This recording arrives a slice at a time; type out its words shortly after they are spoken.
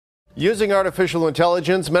Using artificial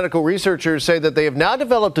intelligence, medical researchers say that they have now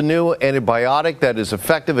developed a new antibiotic that is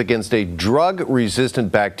effective against a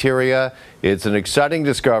drug-resistant bacteria. It's an exciting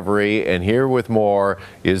discovery, and here with more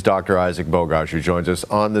is Dr. Isaac Bogoch, who joins us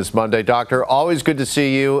on this Monday. Doctor, always good to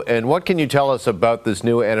see you. And what can you tell us about this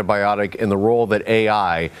new antibiotic and the role that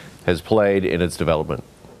AI has played in its development?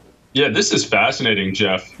 Yeah, this is fascinating,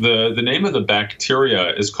 Jeff. The name of the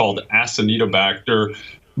bacteria is called acinetobacter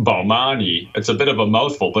baumannii. It's a bit of a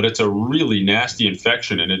mouthful, but it's a really nasty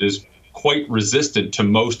infection, and it is quite resistant to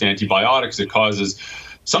most antibiotics. It causes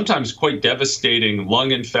sometimes quite devastating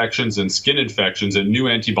lung infections and skin infections, and new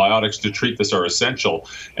antibiotics to treat this are essential.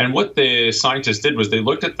 And what the scientists did was they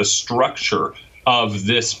looked at the structure of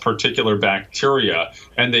this particular bacteria,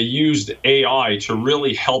 and they used AI to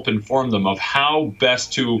really help inform them of how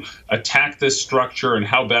best to attack this structure and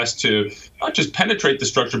how best to not just penetrate the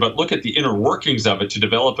structure, but look at the inner workings of it to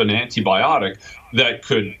develop an antibiotic that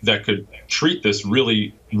could treat this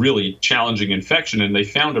really challenging infection. And they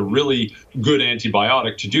found a really good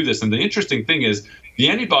antibiotic to do this. And the interesting thing is, the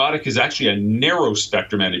antibiotic is actually a narrow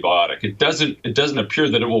spectrum antibiotic. It doesn't appear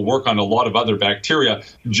that it will work on a lot of other bacteria,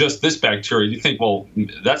 just this bacteria. You think, well,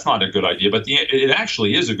 that's not a good idea, but it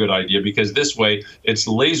actually is a good idea, because this way it's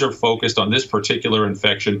laser focused on this particular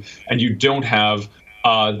infection, and you don't have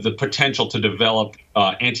the potential to develop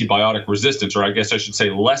antibiotic resistance, or I guess I should say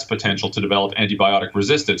less potential to develop antibiotic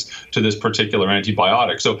resistance to this particular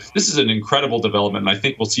antibiotic. So this is an incredible development, and I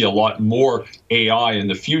think we'll see a lot more AI in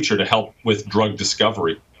the future to help with drug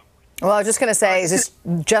discovery. Well, I was just going to say, is this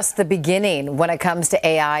just the beginning when it comes to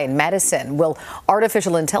AI and medicine? Will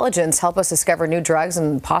artificial intelligence help us discover new drugs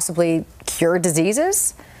and possibly cure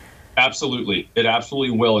diseases? Absolutely. It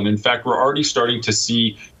absolutely will. And in fact, we're already starting to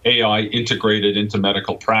see AI integrated into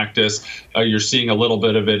medical practice. You're seeing a little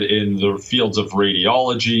bit of it in the fields of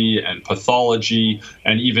radiology and pathology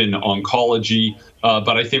and even oncology.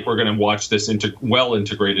 But I think we're going to watch this well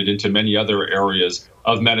integrated into many other areas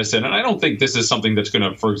of medicine. And I don't think this is something that's going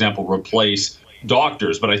to, for example, replace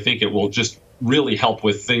doctors, but I think it will just really help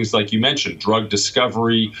with things like you mentioned, drug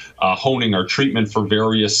discovery, honing our treatment for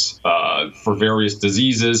various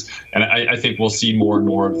diseases. And I think we'll see more and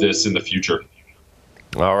more of this in the future.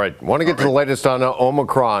 All right. Want to get to the latest on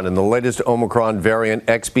Omicron and the latest Omicron variant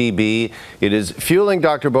XBB. It is fueling,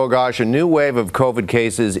 Dr. Bogoch, a new wave of COVID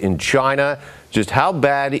cases in China. Just how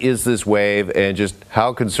bad is this wave, and just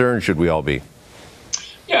how concerned should we all be?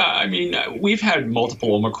 Yeah, I mean, we've had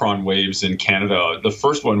multiple Omicron waves in Canada. The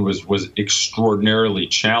first one was extraordinarily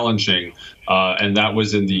challenging, and that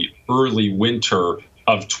was in the early winter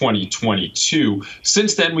of 2022.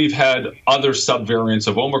 Since then, we've had other subvariants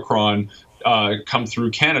of Omicron come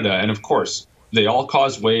through Canada, and of course, they all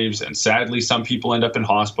cause waves, and sadly, some people end up in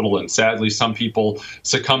hospital, and sadly, some people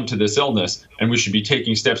succumb to this illness, and we should be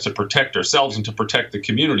taking steps to protect ourselves and to protect the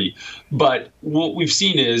community. But what we've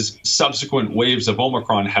seen is subsequent waves of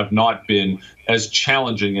Omicron have not been as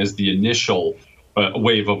challenging as the initial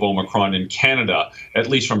wave of Omicron in Canada, at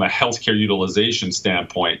least from a healthcare utilization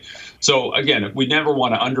standpoint. So again, we never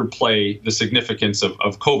want to underplay the significance of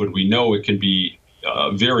COVID. We know it can be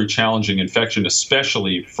a very challenging infection,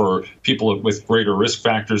 especially for people with greater risk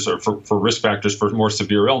factors, or for risk factors for more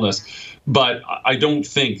severe illness. But I don't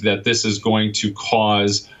think that this is going to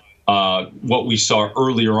cause what we saw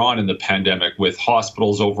earlier on in the pandemic, with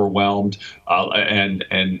hospitals overwhelmed and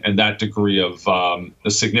that degree of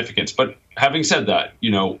significance. But having said that,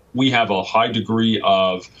 we have a high degree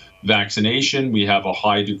of vaccination. We have a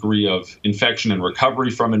high degree of infection and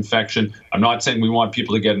recovery from infection. I'm not saying we want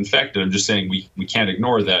people to get infected. I'm just saying we can't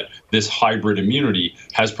ignore that this hybrid immunity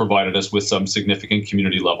has provided us with some significant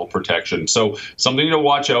community level protection. So something to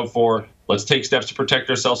watch out for. Let's take steps to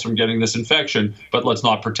protect ourselves from getting this infection, but let's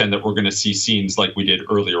not pretend that we're going to see scenes like we did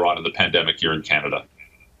earlier on in the pandemic here in Canada.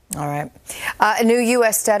 All right. A new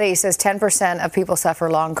U.S. study says 10% of people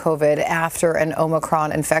suffer long COVID after an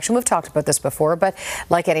Omicron infection. We've talked about this before, but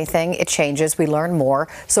like anything, it changes. We learn more.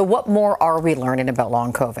 So what more are we learning about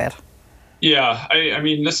long COVID? Yeah, I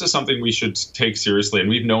mean, this is something we should take seriously. And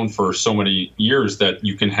we've known for so many years that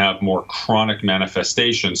you can have more chronic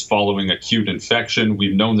manifestations following acute infection.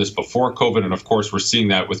 We've known this before COVID, and of course, we're seeing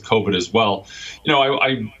that with COVID as well.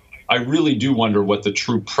 I really do wonder what the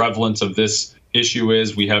true prevalence of this issue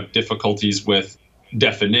is. We have difficulties with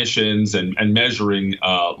definitions and measuring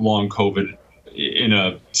long COVID in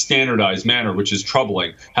a standardized manner, which is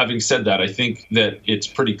troubling. Having said that, I think that it's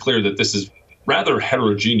pretty clear that this is rather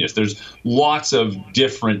heterogeneous. There's lots of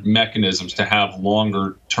different mechanisms to have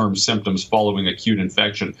longer term symptoms following acute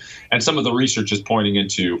infection. And some of the research is pointing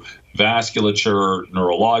into vasculature,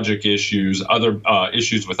 neurologic issues, other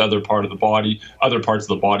issues with other parts of the body.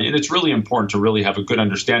 And it's really important to really have a good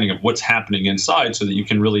understanding of what's happening inside so that you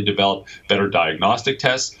can really develop better diagnostic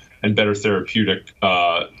tests and better therapeutic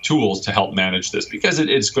tools to help manage this, because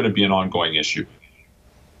it's going to be an ongoing issue.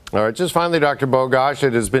 All right, just finally, Dr. Bogoch,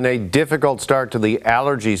 it has been a difficult start to the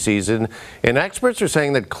allergy season, and experts are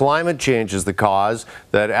saying that climate change is the cause,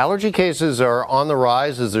 that allergy cases are on the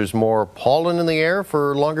rise as there's more pollen in the air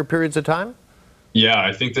for longer periods of time? Yeah,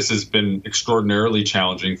 I think this has been extraordinarily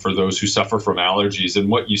challenging for those who suffer from allergies. And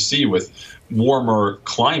what you see with warmer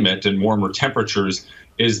climate and warmer temperatures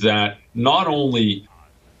is that not only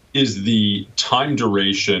is the time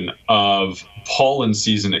duration of pollen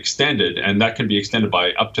season extended, and that can be extended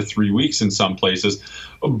by up to 3 weeks in some places,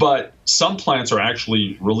 but some plants are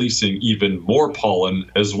actually releasing even more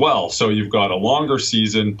pollen as well. So you've got a longer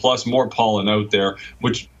season plus more pollen out there,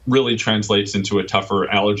 which really translates into a tougher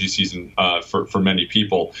allergy season for many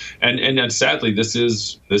people. And sadly, this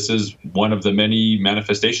is one of the many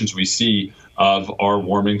manifestations we see of our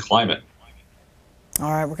warming climate. All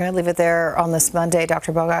right, we're going to leave it there on this Monday.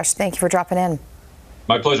 Dr. Bogoch, thank you for dropping in.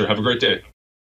 My pleasure. Have a great day.